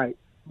get it right.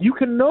 You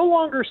can no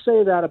longer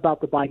say that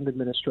about the Biden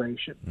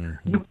administration.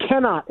 You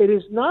cannot. It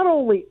is not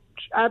only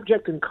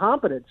abject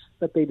incompetence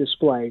that they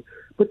display,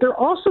 but there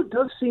also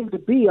does seem to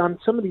be, on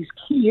some of these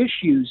key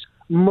issues,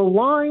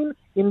 malign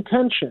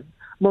intention.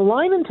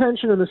 Malign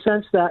intention in the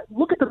sense that,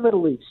 look at the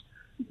Middle East.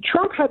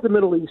 Trump had the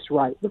Middle East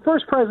right. The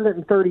first president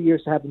in 30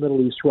 years to have the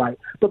Middle East right.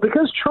 But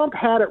because Trump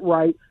had it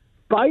right,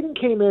 Biden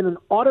came in and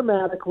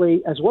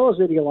automatically, as well as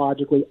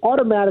ideologically,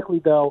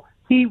 though,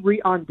 he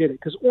undid it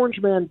because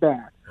Orange Man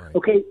bad. Right.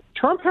 Okay,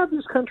 Trump had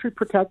this country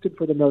protected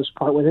for the most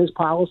part with his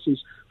policies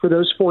for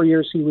those 4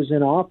 years he was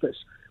in office.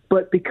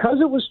 But because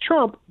it was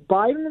Trump,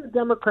 Biden and the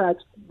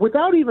Democrats,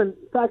 without even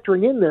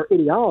factoring in their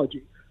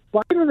ideology,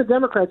 Biden and the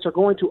Democrats are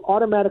going to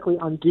automatically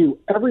undo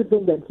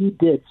everything that he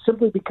did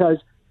simply because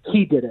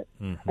he did it.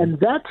 And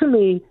that, to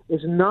me,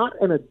 is not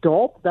an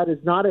adult. That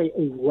is not a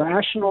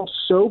rational,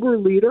 sober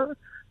leader.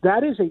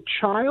 That is a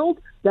child.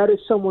 That is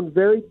someone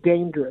very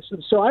dangerous.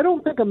 And so I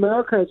don't think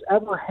America has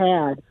ever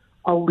had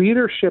a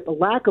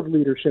lack of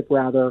leadership,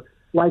 rather,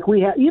 like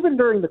we had, even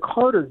during the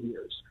Carter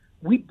years.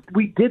 We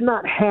did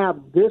not have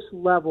this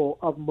level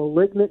of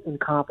malignant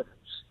incompetence.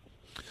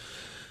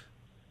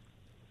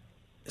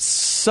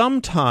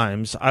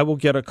 Sometimes I will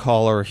get a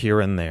caller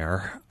here and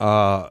there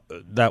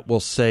that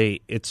will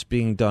say it's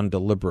being done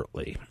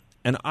deliberately.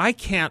 And I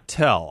can't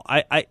tell.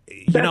 That's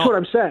what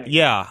I'm saying.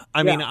 Yeah.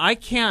 I mean, I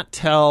can't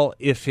tell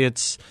if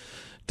it's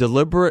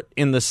deliberate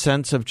in the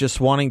sense of just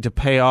wanting to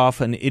pay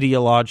off an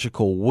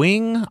ideological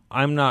wing.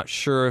 I'm not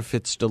sure if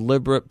it's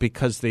deliberate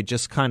because they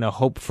just kind of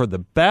hope for the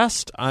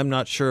best. I'm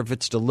not sure if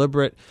it's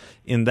deliberate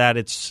in that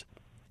it's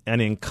an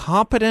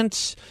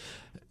incompetence.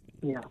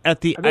 Yeah.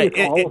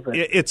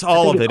 It's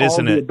all of it,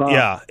 isn't it?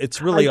 Yeah,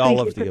 it's really all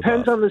of the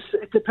above.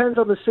 It depends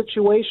on the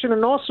situation,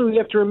 and also you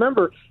have to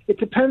remember it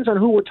depends on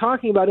who we're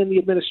talking about in the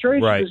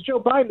administration. Right. Because Joe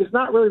Biden is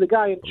not really the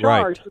guy in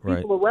charge. The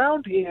people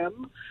around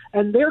him,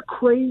 and they're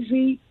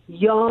crazy,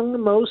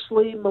 young,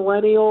 mostly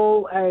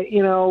millennial.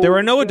 There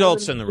are no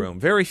adults in the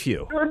room. Very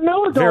few. There are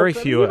no adults. Very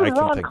few. Even I can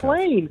Ron think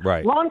Klain. of.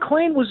 Right. Ron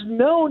Klain was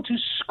known to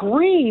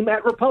scream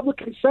at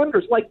Republican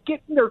senators, like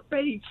get in their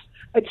face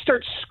and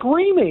start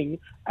screaming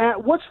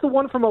at what's the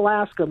one from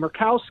Alaska,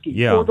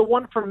 Murkowski, or the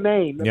one from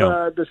Maine,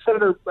 the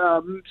Senator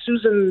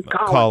Susan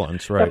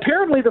Collins. Right.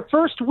 Apparently, the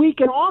first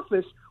week in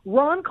office,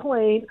 Ron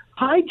Klain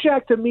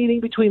hijacked a meeting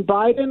between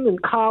Biden and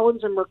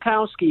Collins and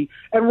Murkowski,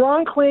 and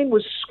Ron Klain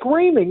was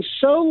screaming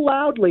so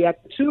loudly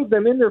at the two of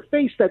them in their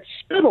face that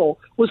spittle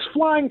was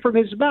flying from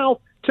his mouth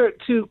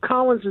to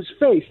Collins's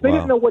face. They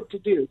didn't know what to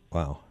do.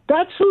 Wow.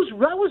 That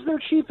was their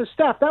chief of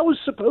staff. That was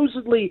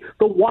supposedly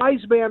the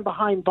wise man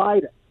behind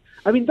Biden.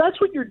 I mean, that's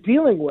what you're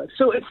dealing with.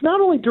 So it's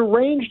not only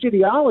deranged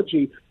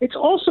ideology, it's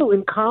also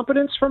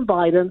incompetence from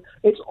Biden.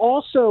 It's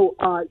also,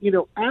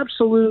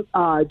 absolute,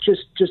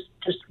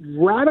 just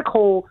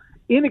radical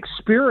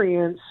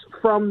inexperience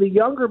from the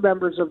younger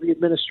members of the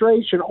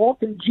administration all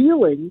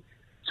congealing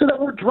so that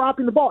we're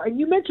dropping the ball. And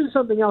you mentioned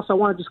something else I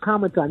want to just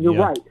comment on. You're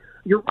right.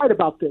 You're right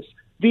about this.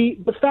 The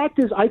fact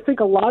is, I think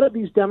a lot of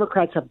these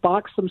Democrats have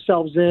boxed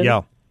themselves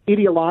in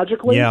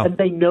ideologically, and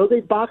they know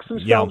they've boxed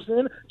themselves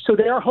in, so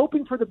they are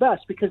hoping for the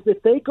best, because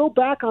if they go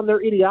back on their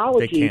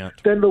ideology,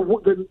 then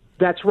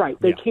that's right.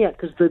 They can't,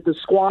 because the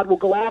squad will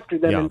go after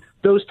them, and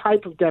those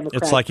type of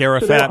Democrats. It's like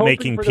Arafat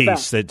making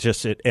peace that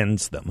just it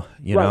ends them.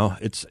 You know,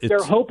 they're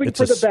hoping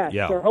for the best.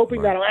 They're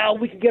hoping that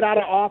we can get out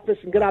of office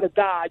and get out of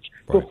Dodge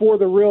before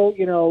the real,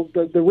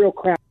 the real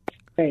crap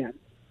fan.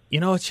 You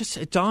know,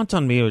 it dawned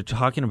on me, we were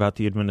talking about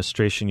the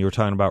administration, you were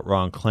talking about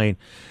Ron Klain.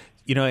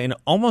 You know, in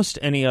almost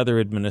any other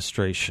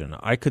administration,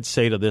 I could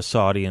say to this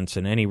audience,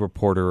 and any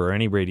reporter or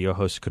any radio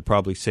host could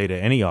probably say to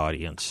any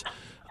audience,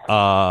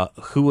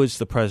 who is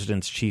the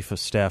president's chief of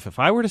staff? If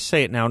I were to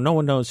say it now, no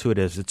one knows who it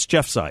is. It's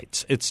Jeff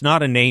Zients. It's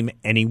not a name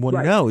anyone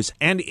knows.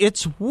 And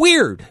it's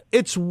weird.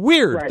 It's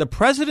weird. Right. The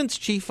president's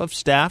chief of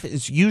staff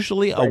is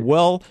usually a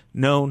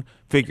well-known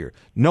figure.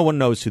 No one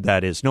knows who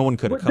that is. No one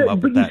could have come up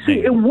with that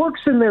name. It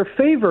works in their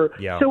favor.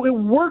 Yeah. So it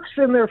works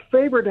in their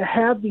favor to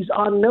have these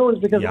unknowns,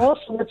 because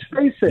also, let's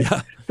face it,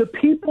 the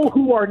people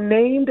who are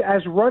named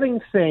as running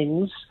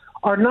things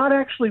are not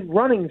actually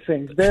running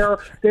things. They're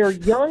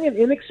young and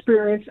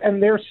inexperienced,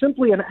 and they're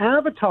simply an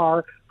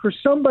avatar for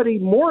somebody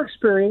more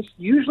experienced,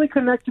 usually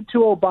connected to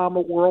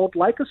Obama world,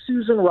 like a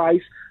Susan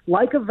Rice,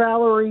 like a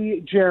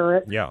Valerie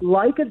Jarrett,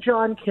 like a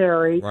John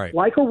Kerry,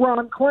 like a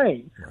Ron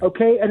Klain,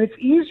 okay? And it's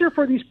easier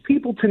for these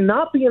people to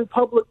not be in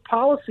public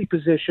policy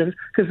positions,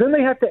 because then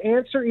they have to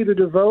answer either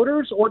to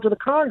voters or to the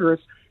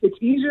Congress. It's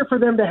easier for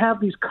them to have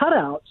these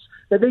cutouts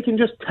that they can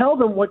just tell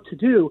them what to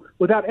do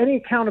without any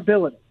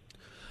accountability.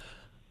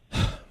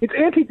 It's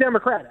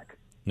anti-democratic.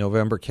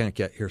 November can't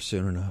get here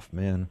soon enough,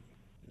 man.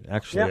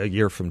 Actually, a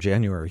year from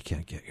January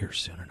can't get here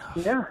soon enough.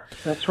 Yeah,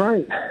 that's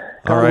right.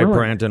 All right,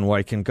 Brandon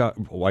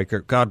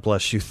Weichert, God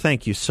bless you.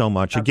 Thank you so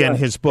much. Again,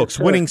 his books,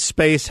 Winning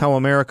Space, How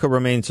America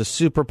Remains a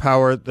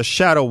Superpower, The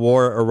Shadow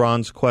War,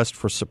 Iran's Quest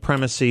for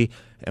Supremacy,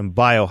 and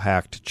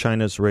Biohacked,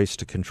 China's Race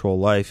to Control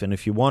Life. And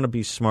if you want to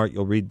be smart,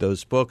 you'll read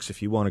those books.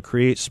 If you want to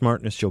create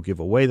smartness, you'll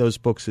give away those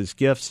books as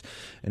gifts.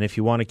 And if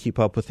you want to keep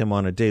up with him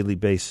on a daily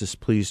basis,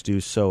 please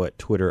do so at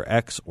Twitter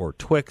X or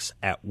Twix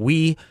at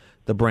The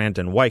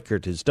Brandon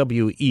Weichert is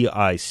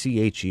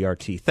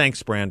Weichert.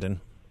 Thanks, Brandon.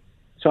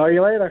 Saw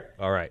you later.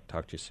 All right.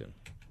 Talk to you soon.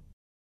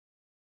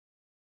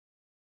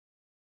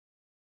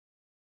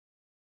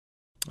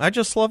 I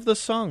just love this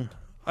song.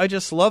 I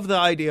just love the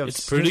idea of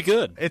it's pretty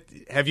good.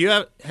 Had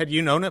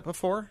you known it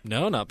before?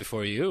 No, not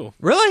before you.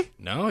 Really?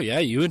 No, yeah,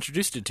 you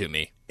introduced it to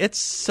me. It's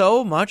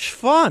so much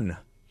fun.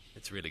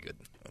 It's really good.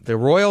 The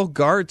Royal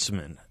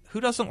Guardsman.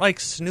 Who doesn't like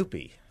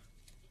Snoopy?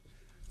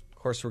 Of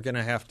course, we're going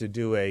to have to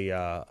do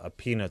a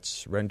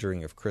Peanuts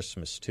rendering of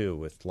Christmas, too,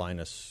 with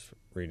Linus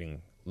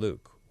reading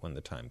Luke when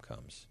the time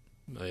comes.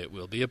 It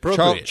will be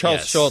appropriate.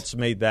 Charles Schultz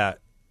made that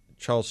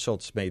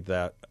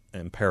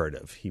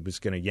imperative. He was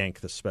going to yank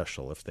the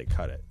special if they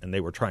cut it, and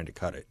they were trying to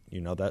cut it. You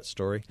know that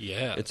story?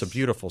 Yeah. It's a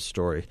beautiful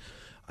story.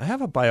 I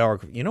have a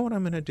biography. You know what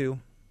I'm going to do?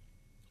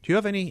 Do you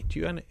have any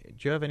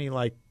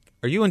like,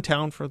 are you in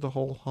town for the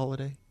whole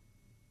holiday?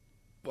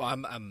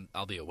 Well,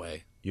 I'll be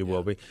away. You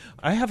will be.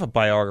 I have a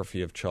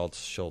biography of Charles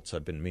Schultz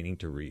I've been meaning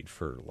to read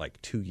for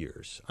like 2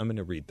 years. I'm going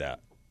to read that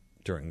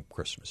during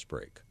Christmas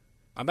break.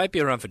 I might be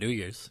around for New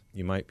Year's.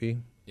 You might be?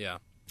 Yeah.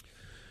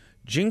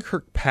 Jean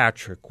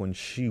Kirkpatrick, when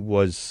she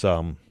was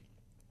up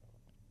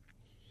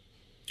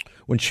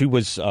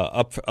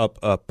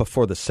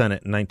before the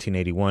Senate in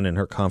 1981 in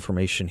her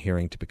confirmation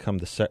hearing to become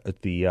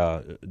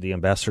the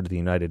ambassador to the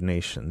United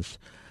Nations,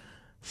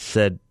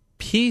 said,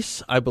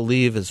 "Peace, I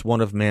believe, is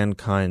one of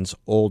mankind's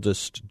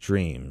oldest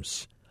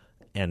dreams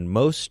and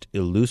most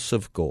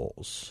elusive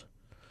goals.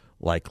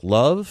 Like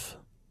love,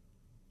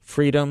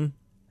 freedom,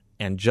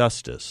 and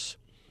justice,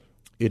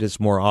 it is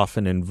more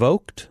often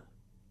invoked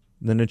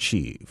than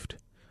achieved,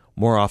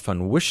 more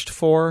often wished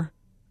for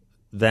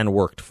than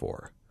worked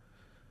for.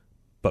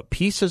 But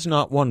peace is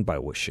not won by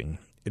wishing.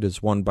 It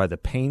is won by the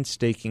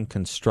painstaking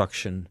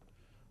construction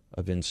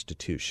of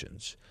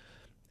institutions."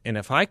 And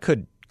if I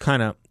could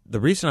the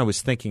reason I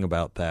was thinking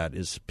about that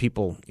is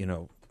people,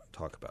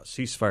 talk about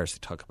ceasefires, they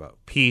talk about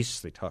peace,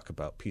 they talk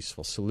about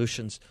peaceful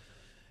solutions.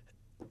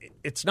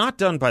 It's not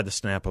done by the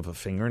snap of a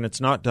finger, and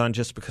it's not done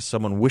just because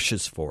someone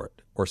wishes for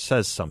it or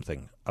says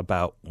something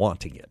about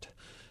wanting it.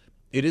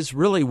 It is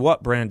really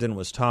what Brandon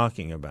was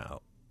talking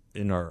about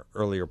in our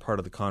earlier part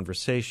of the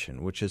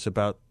conversation, which is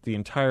about the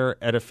entire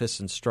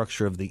edifice and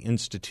structure of the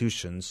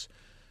institutions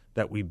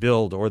that we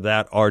build or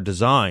that are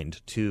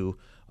designed to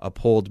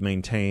uphold,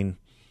 maintain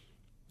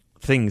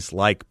things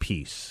like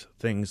peace,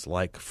 things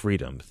like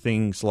freedom,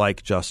 things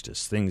like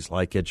justice, things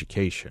like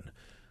education.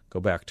 Go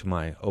back to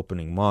my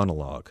opening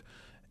monologue.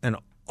 And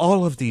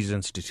all of these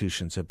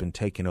institutions have been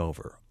taken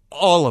over,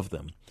 all of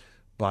them,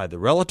 by the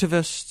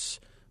relativists,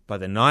 by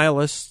the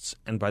nihilists,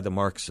 and by the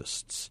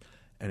Marxists.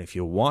 And if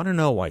you want to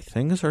know why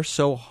things are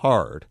so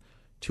hard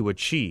to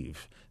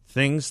achieve,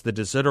 things, the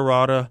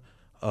desiderata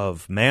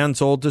of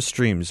man's oldest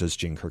dreams, as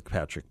Jeane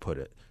Kirkpatrick put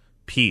it.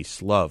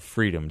 Peace, love,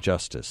 freedom,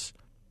 justice.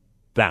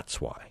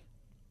 That's why.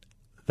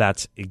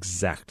 That's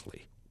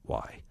exactly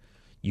why.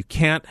 You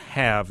can't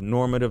have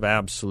normative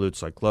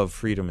absolutes like love,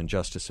 freedom, and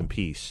justice and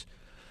peace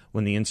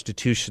when the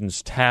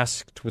institutions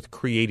tasked with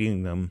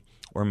creating them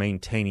or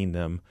maintaining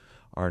them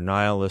are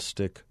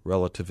nihilistic,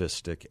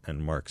 relativistic,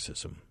 and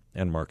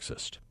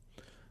Marxist.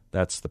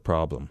 That's the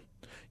problem.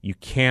 You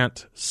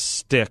can't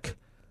stick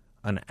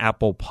an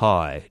apple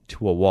pie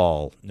to a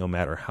wall no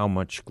matter how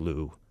much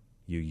glue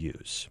you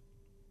use.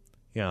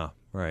 Yeah,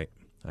 right.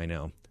 I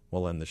know.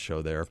 We'll end the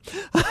show there.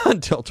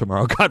 Until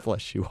tomorrow, God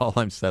bless you all.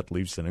 I'm Seth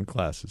Leibson, and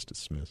class is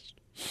dismissed.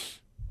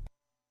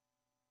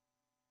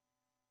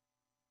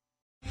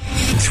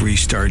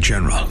 3-star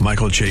General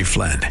Michael J.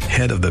 Flynn,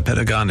 head of the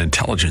Pentagon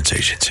Intelligence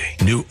Agency,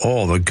 knew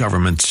all the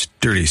government's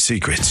dirty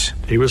secrets.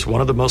 He was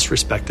one of the most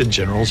respected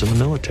generals in the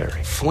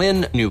military.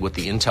 Flynn knew what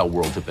the intel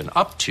world had been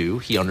up to.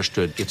 He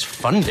understood its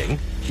funding.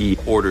 He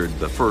ordered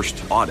the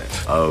first audit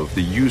of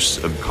the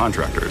use of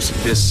contractors.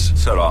 This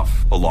set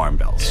off alarm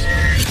bells.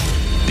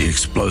 The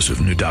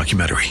explosive new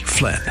documentary,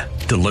 Flynn,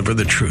 Deliver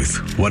the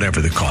Truth, Whatever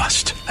the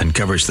Cost,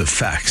 uncovers the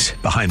facts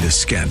behind this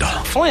scandal.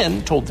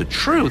 Flynn told the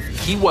truth.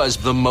 He was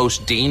the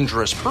most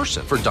dangerous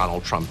person for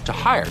Donald Trump to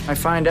hire. I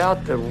find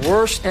out the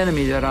worst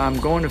enemy that I'm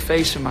going to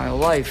face in my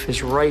life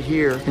is right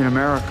here in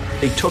America.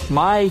 They took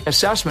my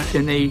assessment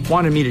and they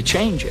wanted me to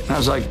change it. And I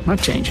was like, I'm not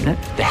changing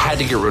it. They had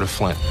to get rid of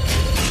Flynn.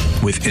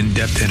 With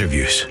in-depth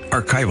interviews,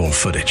 archival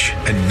footage,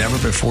 and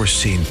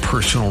never-before-seen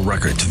personal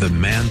records of the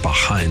man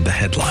behind the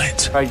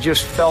headlines. I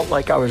just felt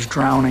like I was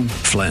drowning.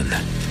 Flynn,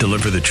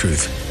 Deliver the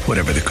Truth,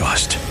 Whatever the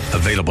Cost.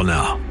 Available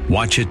now.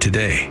 Watch it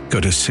today.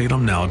 Go to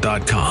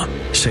salemnow.com.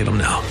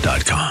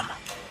 salemnow.com.